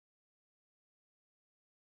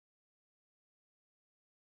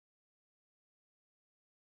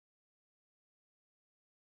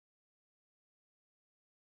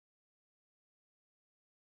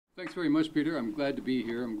Thanks very much, Peter. I'm glad to be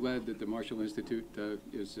here. I'm glad that the Marshall Institute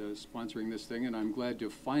is sponsoring this thing, and I'm glad to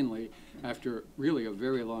finally, after really a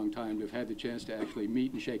very long time, to have had the chance to actually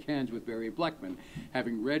meet and shake hands with Barry Blechman.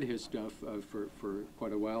 Having read his stuff for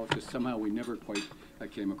quite a while, just somehow we never quite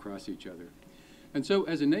came across each other. And so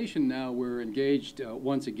as a nation now, we're engaged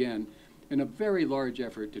once again in a very large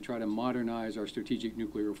effort to try to modernize our strategic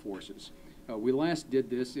nuclear forces. We last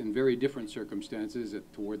did this in very different circumstances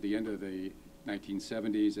toward the end of the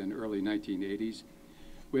 1970s and early 1980s.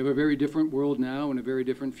 We have a very different world now and a very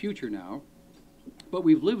different future now. But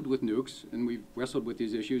we've lived with nukes and we've wrestled with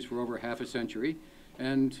these issues for over half a century.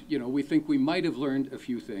 And, you know, we think we might have learned a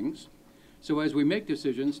few things. So as we make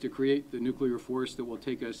decisions to create the nuclear force that will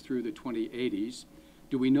take us through the 2080s,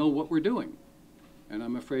 do we know what we're doing? And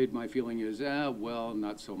I'm afraid my feeling is, well,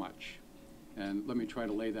 not so much. And let me try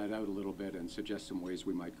to lay that out a little bit and suggest some ways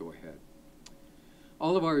we might go ahead.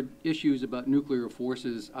 All of our issues about nuclear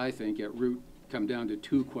forces, I think, at root come down to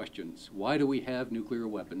two questions. Why do we have nuclear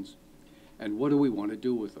weapons? And what do we want to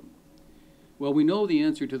do with them? Well, we know the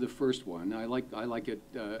answer to the first one. I like it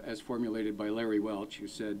as formulated by Larry Welch, who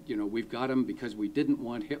said, you know, we've got them because we didn't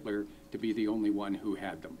want Hitler to be the only one who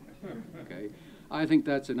had them. Okay? I think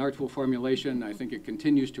that's an artful formulation. I think it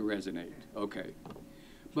continues to resonate. Okay.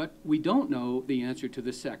 But we don't know the answer to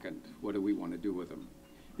the second. What do we want to do with them?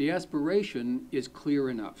 The aspiration is clear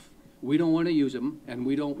enough. We don't want to use them, and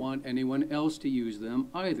we don't want anyone else to use them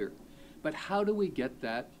either. But how do we get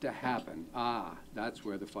that to happen? That's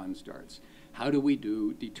where the fun starts. How do we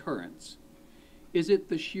do deterrence? Is it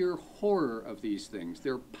the sheer horror of these things,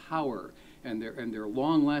 their power, and their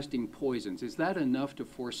long-lasting poisons? Is that enough to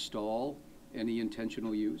forestall any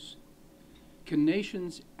intentional use? Can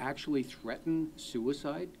nations actually threaten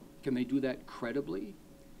suicide? Can they do that credibly?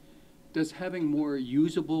 Does having more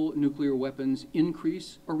usable nuclear weapons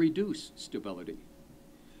increase or reduce stability?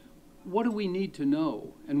 What do we need to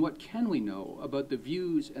know, and what can we know about the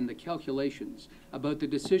views and the calculations, about the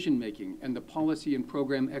decision-making and the policy and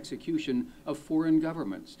program execution of foreign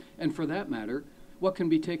governments? And for that matter, what can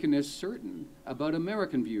be taken as certain about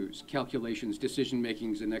American views, calculations,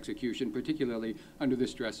 decision-makings, and execution, particularly under the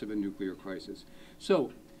stress of a nuclear crisis?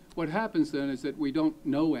 So what happens then is that we don't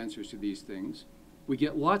know answers to these things. We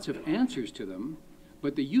get lots of answers to them,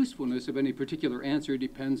 but the usefulness of any particular answer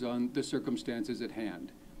depends on the circumstances at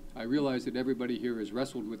hand. I realize that everybody here has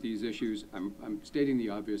wrestled with these issues. I'm stating the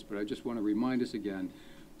obvious, but I just want to remind us again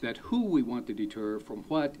that who we want to deter, from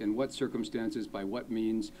what, in what circumstances, by what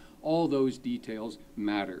means, all those details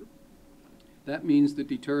matter. That means that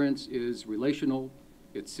deterrence is relational,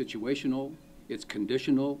 it's situational, it's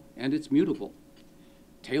conditional, and it's mutable.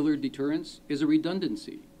 Tailored deterrence is a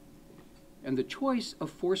redundancy. And the choice of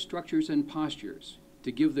force structures and postures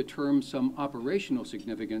to give the term some operational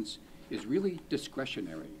significance is really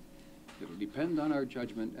discretionary. It'll depend on our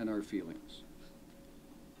judgment and our feelings.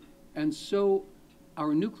 And so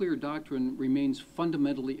our nuclear doctrine remains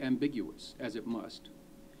fundamentally ambiguous, as it must.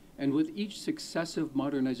 And with each successive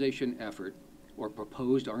modernization effort or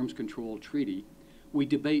proposed arms control treaty, we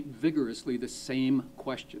debate vigorously the same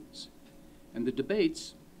questions. And the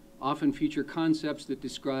debates often feature concepts that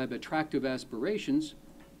describe attractive aspirations,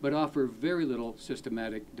 but offer very little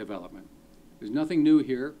systematic development. There's nothing new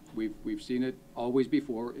here. We've seen it always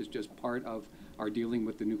before. It's just part of our dealing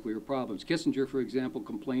with the nuclear problems. Kissinger, for example,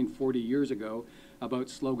 complained 40 years ago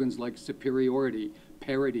about slogans like superiority,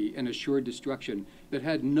 parity, and assured destruction that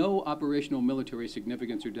had no operational military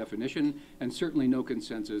significance or definition, and certainly no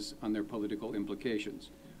consensus on their political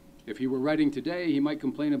implications. If he were writing today, he might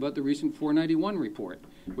complain about the recent 491 report,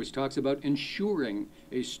 which talks about ensuring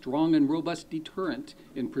a strong and robust deterrent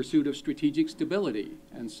in pursuit of strategic stability,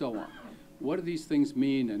 and so on. What do these things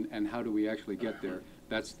mean, and how do we actually get there?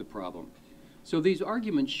 That's the problem. So these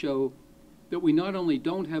arguments show that we not only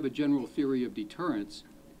don't have a general theory of deterrence,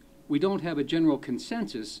 we don't have a general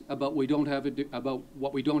consensus about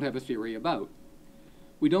what we don't have a theory about.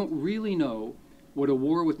 We don't really know what a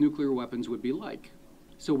war with nuclear weapons would be like.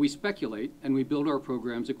 So we speculate, and we build our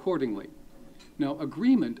programs accordingly. Now,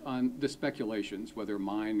 agreement on the speculations, whether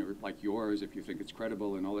mine or like yours, if you think it's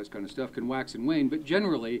credible and all this kind of stuff, can wax and wane, but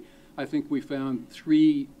generally, I think we found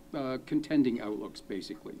three contending outlooks,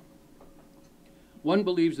 basically. One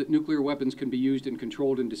believes that nuclear weapons can be used in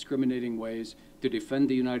controlled and discriminating ways to defend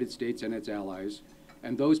the United States and its allies,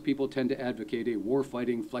 and those people tend to advocate a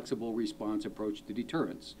war-fighting, flexible response approach to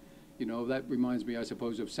deterrence. You know, that reminds me, I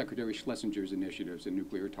suppose, of Secretary Schlesinger's initiatives in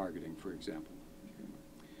nuclear targeting, for example,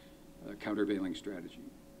 countervailing strategy.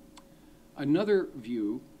 Another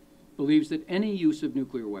view believes that any use of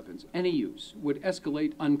nuclear weapons, any use, would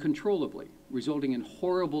escalate uncontrollably, resulting in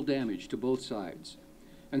horrible damage to both sides.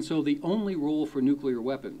 And so the only role for nuclear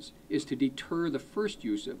weapons is to deter the first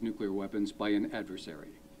use of nuclear weapons by an adversary.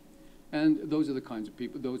 And those are the kinds of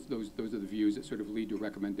people, those are the views that sort of lead to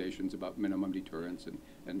recommendations about minimum deterrence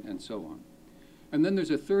and so on. And then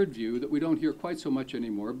there's a third view that we don't hear quite so much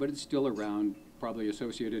anymore, but it's still around, probably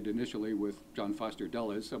associated initially with John Foster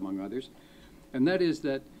Dulles, among others. And that is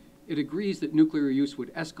that it agrees that nuclear use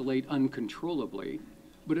would escalate uncontrollably,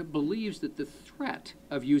 but it believes that the threat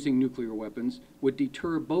of using nuclear weapons would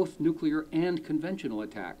deter both nuclear and conventional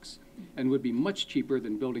attacks and would be much cheaper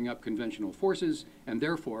than building up conventional forces, and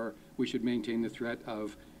therefore we should maintain the threat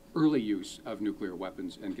of early use of nuclear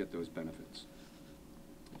weapons and get those benefits.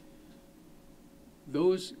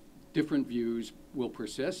 Those different views will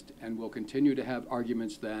persist, and we'll continue to have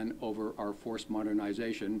arguments then over our force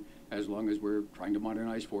modernization as long as we're trying to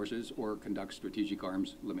modernize forces or conduct strategic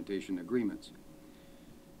arms limitation agreements.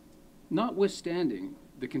 Notwithstanding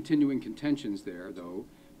the continuing contentions there, though,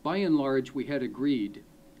 by and large we had agreed,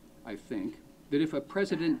 I think, that if a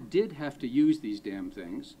president did have to use these damn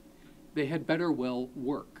things, they had better well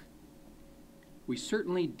work. We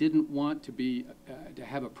certainly didn't want to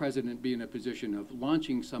have a president be in a position of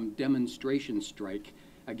launching some demonstration strike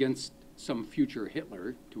against some future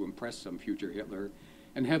Hitler, to impress some future Hitler,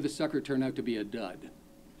 and have the sucker turn out to be a dud.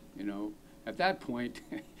 You know, at that point,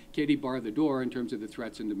 Katie barred the door in terms of the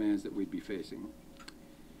threats and demands that we'd be facing.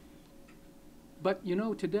 But, you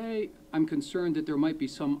know, today I'm concerned that there might be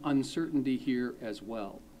some uncertainty here as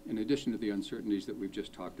well, in addition to the uncertainties that we've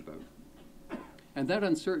just talked about. And that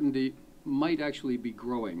uncertainty might actually be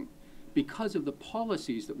growing because of the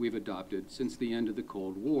policies that we've adopted since the end of the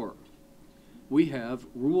Cold War. We have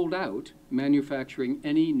ruled out manufacturing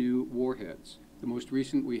any new warheads. The most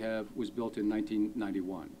recent we have was built in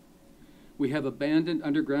 1991. We have abandoned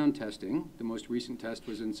underground testing. The most recent test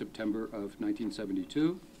was in September of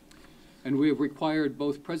 1972. And we have required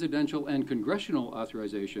both presidential and congressional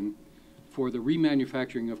authorization for the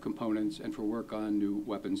remanufacturing of components and for work on new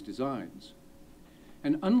weapons designs.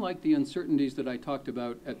 And unlike the uncertainties that I talked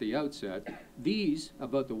about at the outset, these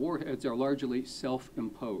about the warheads are largely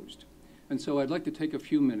self-imposed. And so I'd like to take a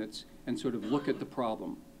few minutes and sort of look at the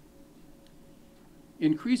problem.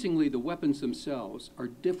 Increasingly, the weapons themselves are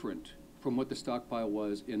different from what the stockpile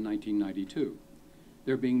was in 1992.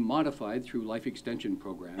 They're being modified through life extension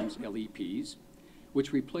programs, LEPs,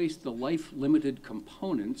 which replace the life-limited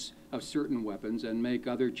components of certain weapons and make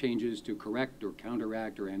other changes to correct or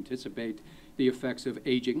counteract or anticipate the effects of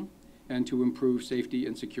aging and to improve safety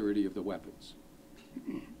and security of the weapons.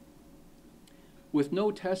 With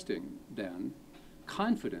no testing, then,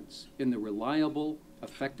 confidence in the reliable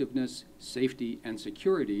effectiveness, safety, and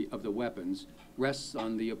security of the weapons rests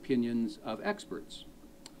on the opinions of experts.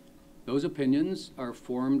 Those opinions are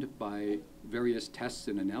formed by various tests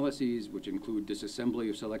and analyses, which include disassembly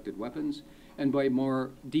of selected weapons, and by more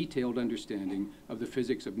detailed understanding of the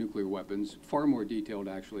physics of nuclear weapons, far more detailed,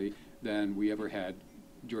 actually, than we ever had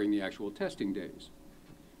during the actual testing days.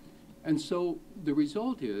 And so the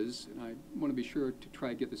result is, and I want to be sure to try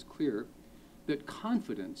to get this clear, that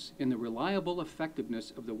confidence in the reliable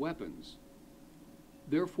effectiveness of the weapons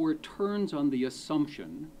therefore turns on the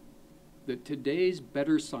assumption that today's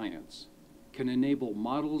better science can enable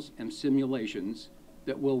models and simulations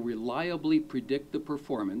that will reliably predict the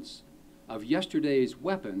performance of yesterday's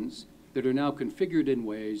weapons that are now configured in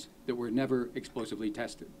ways that were never explosively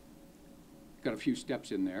tested. Got a few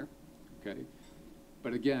steps in there, okay?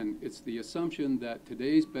 But again, it's the assumption that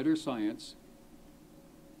today's better science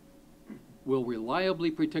will reliably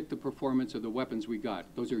predict the performance of the weapons we got.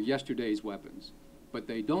 Those are yesterday's weapons. But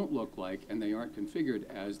they don't look like, and they aren't configured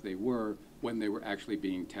as they were when they were actually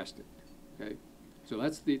being tested, okay? So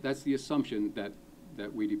that's the assumption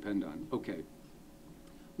that we depend on. Okay.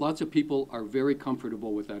 Lots of people are very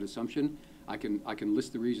comfortable with that assumption. I can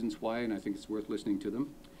list the reasons why, and I think it's worth listening to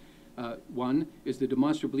them. One is the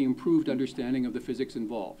demonstrably improved understanding of the physics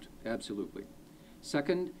involved, absolutely.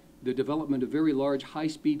 Second, the development of very large,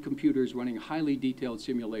 high-speed computers running highly detailed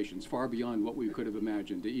simulations, far beyond what we could have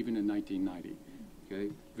imagined, even in 1990. Okay,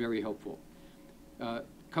 very helpful.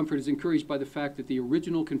 Comfort is encouraged by the fact that the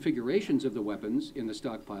original configurations of the weapons in the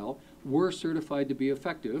stockpile were certified to be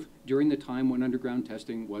effective during the time when underground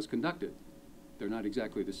testing was conducted. They're not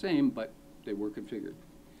exactly the same, but they were configured.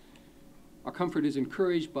 Our comfort is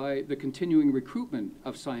encouraged by the continuing recruitment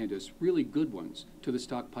of scientists, really good ones, to the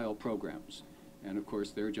stockpile programs. And of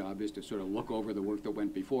course, their job is to sort of look over the work that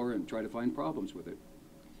went before and try to find problems with it.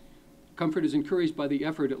 Comfort is encouraged by the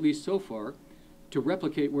effort, at least so far, to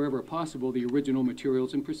replicate wherever possible the original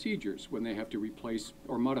materials and procedures when they have to replace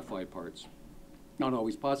or modify parts. Not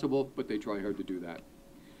always possible, but they try hard to do that.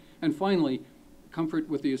 And finally, comfort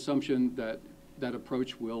with the assumption that that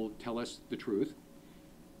approach will tell us the truth,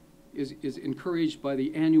 is encouraged by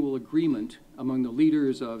the annual agreement among the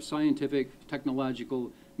leaders of scientific,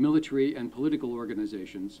 technological, military, and political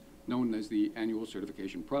organizations, known as the annual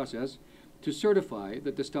certification process, to certify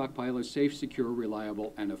that the stockpile is safe, secure,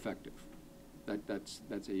 reliable, and effective.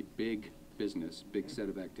 That's a big business, big set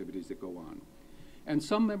of activities that go on. And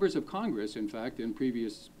some members of Congress, in fact, in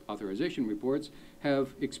previous authorization reports,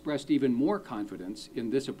 have expressed even more confidence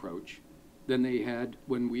in this approach than they had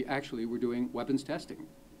when we actually were doing weapons testing.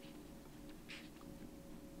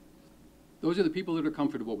 Those are the people that are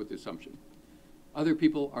comfortable with the assumption. Other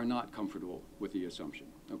people are not comfortable with the assumption,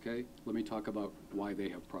 okay? Let me talk about why they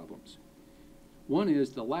have problems. One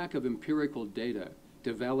is the lack of empirical data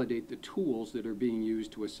to validate the tools that are being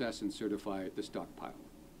used to assess and certify the stockpile.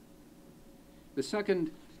 The second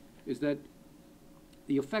is that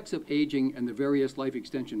the effects of aging and the various life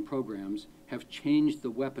extension programs have changed the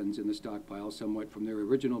weapons in the stockpile somewhat from their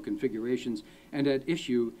original configurations, and at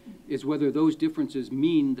issue is whether those differences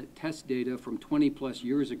mean that test data from 20+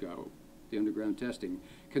 years ago, the underground testing,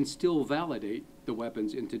 can still validate the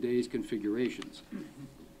weapons in today's configurations.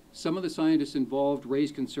 Some of the scientists involved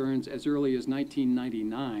raised concerns as early as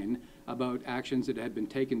 1999 about actions that had been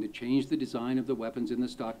taken to change the design of the weapons in the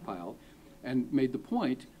stockpile, and made the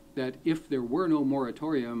point that if there were no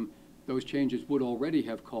moratorium, those changes would already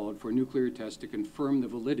have called for nuclear tests to confirm the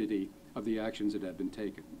validity of the actions that had been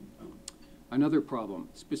taken. Another problem,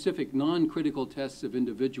 specific non-critical tests of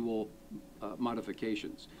individual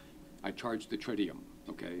modifications. I charged the tritium,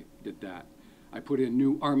 okay, did that. I put in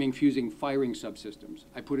new arming, fusing, firing subsystems.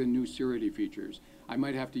 I put in new surety features. I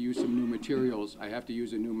might have to use some new materials. I have to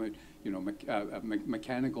use a new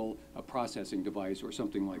mechanical processing device or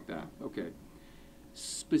something like that, okay.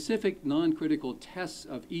 Specific non-critical tests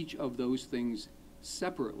of each of those things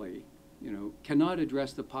separately, cannot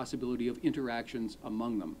address the possibility of interactions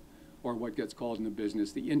among them, or what gets called in the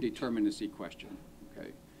business the indeterminacy question,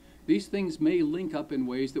 okay. These things may link up in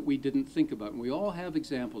ways that we didn't think about, and we all have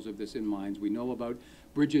examples of this in minds. We know about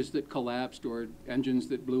bridges that collapsed, or engines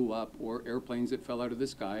that blew up, or airplanes that fell out of the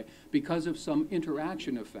sky because of some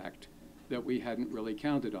interaction effect that we hadn't really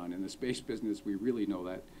counted on. In the space business, we really know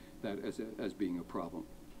that as being a problem.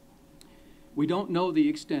 We don't know the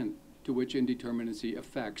extent to which indeterminacy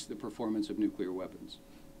affects the performance of nuclear weapons.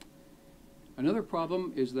 Another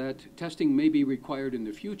problem is that testing may be required in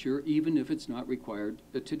the future, even if it's not required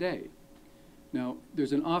today. Now,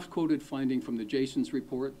 there's an oft-quoted finding from the Jason's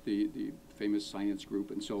report, the famous science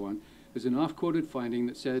group and so on. There's an oft-quoted finding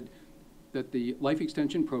that said that the life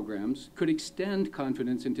extension programs could extend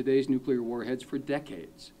confidence in today's nuclear warheads for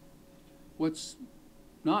decades. What's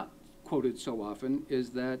not quoted so often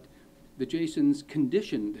is that the Jasons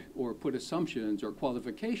conditioned or put assumptions or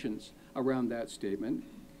qualifications around that statement,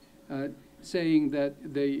 saying that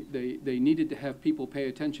they needed to have people pay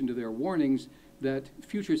attention to their warnings that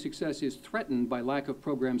future success is threatened by lack of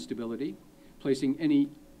program stability, placing any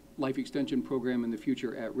life extension program in the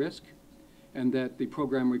future at risk, and that the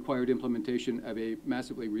program required implementation of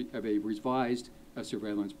a revised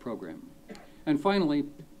surveillance program. And finally,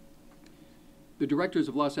 the directors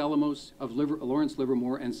of Los Alamos, of Lawrence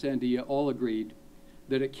Livermore, and Sandia all agreed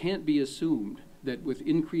that it can't be assumed that with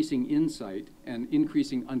increasing insight and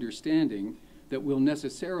increasing understanding that will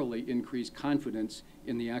necessarily increase confidence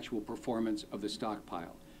in the actual performance of the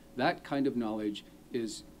stockpile. That kind of knowledge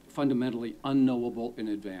is fundamentally unknowable in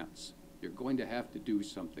advance. You're going to have to do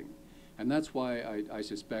something. And that's why I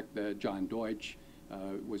suspect that John Deutsch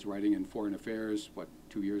was writing in Foreign Affairs,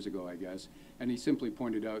 2 years ago, I guess, and he simply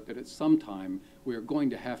pointed out that at some time we are going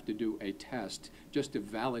to have to do a test just to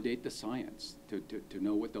validate the science, to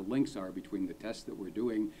know what the links are between the tests that we're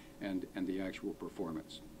doing and the actual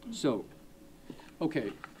performance. So,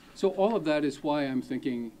 okay, so all of that is why I'm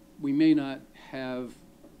thinking we may not have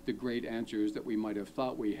the great answers that we might have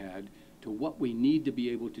thought we had to what we need to be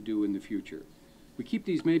able to do in the future. We keep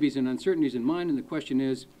these maybes and uncertainties in mind, and the question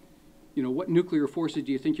is, what nuclear forces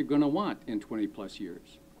do you think you're going to want in 20+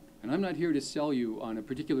 years? And I'm not here to sell you on a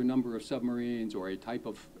particular number of submarines or a type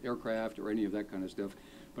of aircraft or any of that kind of stuff,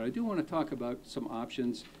 but I do want to talk about some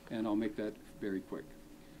options, and I'll make that very quick.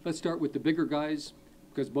 Let's start with the bigger guys,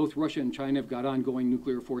 because both Russia and China have got ongoing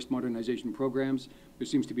nuclear force modernization programs. There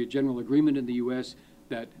seems to be a general agreement in the U.S.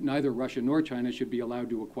 that neither Russia nor China should be allowed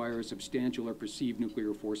to acquire a substantial or perceived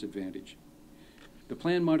nuclear force advantage. The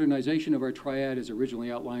planned modernization of our triad is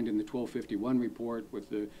originally outlined in the 1251 report with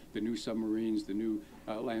the new submarines, the new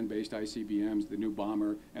land-based ICBMs, the new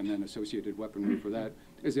bomber, and then associated weaponry for that,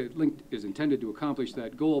 is intended to accomplish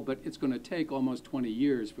that goal, but it's going to take almost 20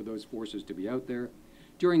 years for those forces to be out there.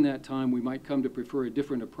 During that time, we might come to prefer a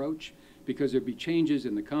different approach because there'd be changes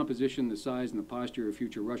in the composition, the size, and the posture of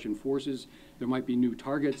future Russian forces. There might be new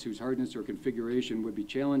targets whose hardness or configuration would be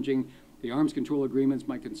challenging. The arms control agreements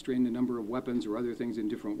might constrain the number of weapons or other things in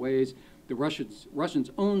different ways. The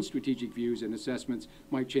Russians' own strategic views and assessments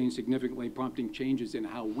might change significantly, prompting changes in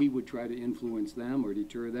how we would try to influence them or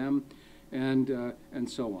deter them, and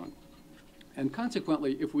so on. And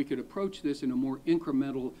consequently, if we could approach this in a more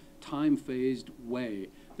incremental, time-phased way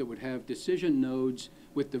that would have decision nodes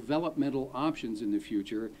with developmental options in the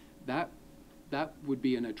future, that would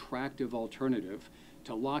be an attractive alternative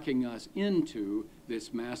to locking us into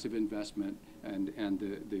this massive investment and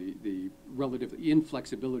the relative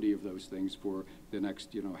inflexibility of those things for the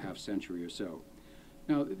next half century or so.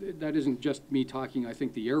 Now, that isn't just me talking. I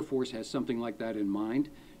think the Air Force has something like that in mind.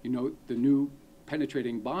 The new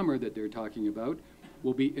penetrating bomber that they're talking about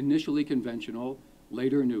will be initially conventional,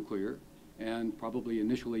 later nuclear, and probably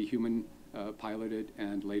initially human piloted,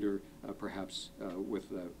 and later perhaps with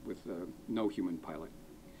no human pilot.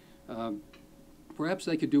 Perhaps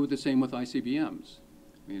they could do the same with ICBMs.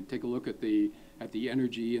 I mean, take a look at the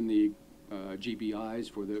energy in the GBIs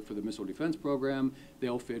for the missile defense program.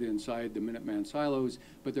 They'll fit inside the Minuteman silos,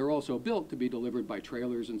 but they're also built to be delivered by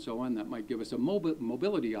trailers and so on. That might give us a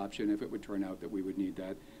mobility option if it would turn out that we would need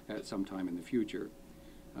that at some time in the future.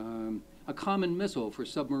 A common missile for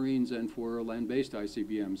submarines and for land-based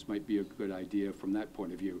ICBMs might be a good idea from that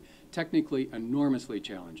point of view. Technically, enormously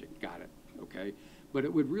challenging. Got it. Okay. But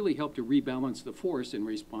it would really help to rebalance the force in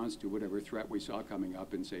response to whatever threat we saw coming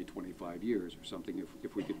up in, say, 25 years or something,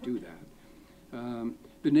 if we could do that.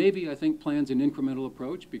 The Navy, I think, plans an incremental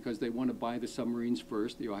approach because they want to buy the submarines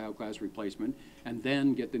first, the Ohio-class replacement, and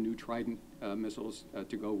then get the new Trident missiles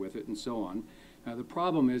to go with it and so on. The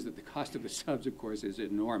problem is that the cost of the subs, of course, is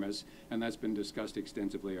enormous, and that's been discussed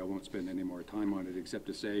extensively. I won't spend any more time on it except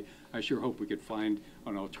to say I sure hope we could find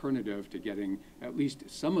an alternative to getting at least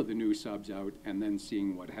some of the new subs out and then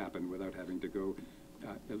seeing what happened without having to go,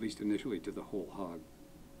 at least initially, to the whole hog.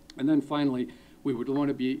 And then finally, we would want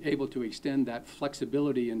to be able to extend that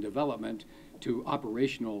flexibility in development to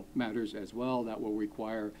operational matters as well. That will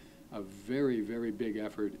require a very, very big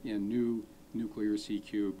effort in new nuclear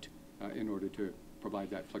C-cubed in order to provide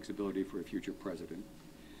that flexibility for a future president.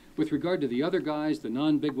 With regard to the other guys, the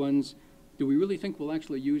non-big ones, do we really think we'll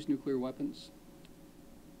actually use nuclear weapons?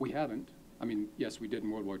 We haven't. I mean, yes, we did in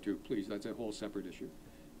World War II. Please, that's a whole separate issue.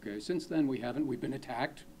 Okay, since then we haven't. We've been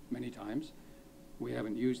attacked many times. We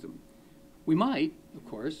haven't used them. We might, of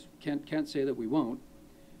course. Can't say that we won't.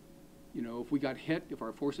 If we got hit, if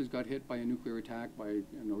our forces got hit by a nuclear attack by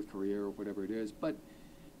North Korea or whatever it is, but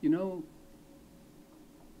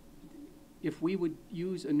if we would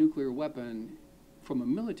use a nuclear weapon from a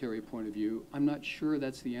military point of view, I'm not sure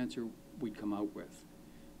that's the answer we'd come out with.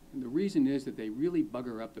 And the reason is that they really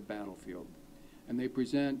bugger up the battlefield. And they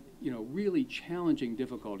present, really challenging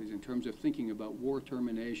difficulties in terms of thinking about war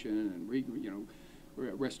termination and,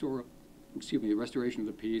 restoration of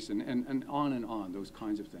the peace and on, those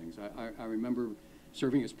kinds of things. I remember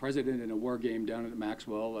serving as president in a war game down at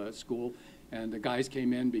Maxwell School, and the guys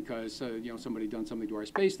came in because, somebody done something to our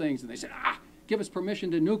space things, and they said, give us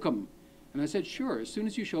permission to nuke them. And I said, sure, as soon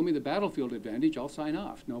as you show me the battlefield advantage, I'll sign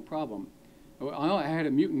off, no problem. I had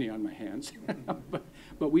a mutiny on my hands,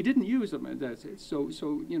 but we didn't use them. That's it. So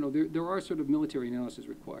there are sort of military analysis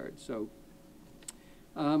required. So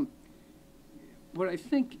what I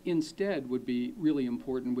think instead would be really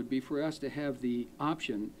important would be for us to have the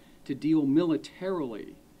option to deal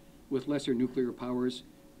militarily with lesser nuclear powers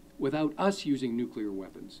without us using nuclear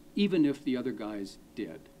weapons, even if the other guys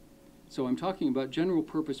did. So I'm talking about general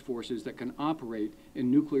purpose forces that can operate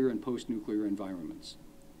in nuclear and post-nuclear environments.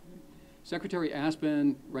 Secretary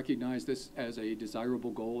Aspen recognized this as a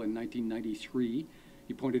desirable goal in 1993.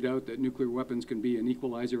 He pointed out that nuclear weapons can be an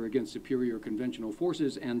equalizer against superior conventional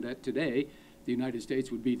forces, and that today the United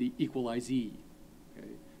States would be the equalizee. Okay.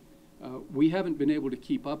 We haven't been able to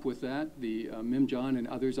keep up with that. The Mim John and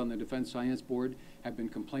others on the Defense Science Board have been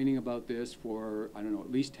complaining about this for, I don't know,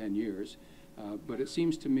 at least 10 years. But it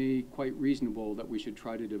seems to me quite reasonable that we should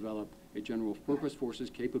try to develop a general purpose forces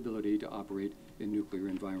capability to operate in nuclear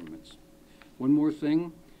environments. One more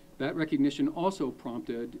thing, that recognition also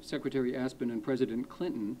prompted Secretary Aspen and President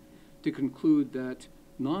Clinton to conclude that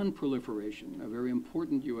non-proliferation, a very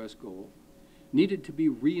important U.S. goal, needed to be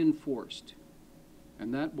reinforced.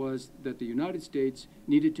 And that was that the United States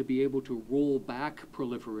needed to be able to roll back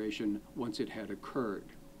proliferation once it had occurred.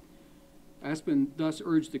 Aspen thus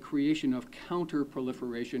urged the creation of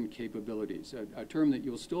counter-proliferation capabilities, a term that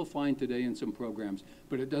you'll still find today in some programs,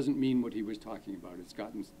 but it doesn't mean what he was talking about. It's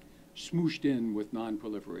gotten smooshed in with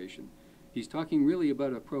non-proliferation. He's talking really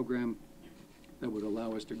about a program that would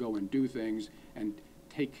allow us to go and do things and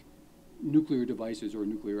take nuclear devices or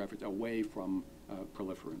nuclear efforts away from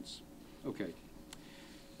proliferance. Okay.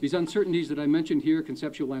 These uncertainties that I mentioned here,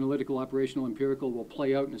 conceptual, analytical, operational, empirical, will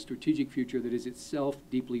play out in a strategic future that is itself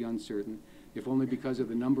deeply uncertain, if only because of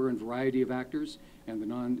the number and variety of actors and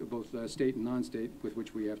the both state and non-state with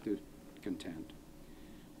which we have to contend.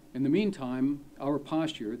 In the meantime, our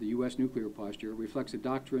posture, the U.S. nuclear posture, reflects a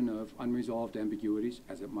doctrine of unresolved ambiguities,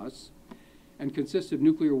 as it must, and consists of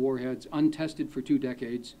nuclear warheads untested for 2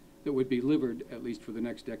 decades that would be delivered, at least for the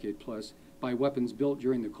next decade plus, by weapons built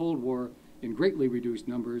during the Cold War in greatly reduced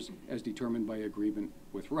numbers as determined by agreement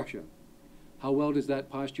with Russia. How well does that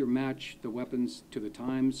posture match the weapons to the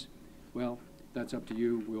times? Well, that's up to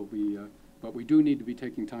you. But we do need to be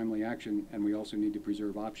taking timely action, and we also need to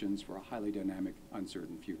preserve options for a highly dynamic,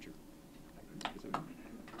 uncertain future.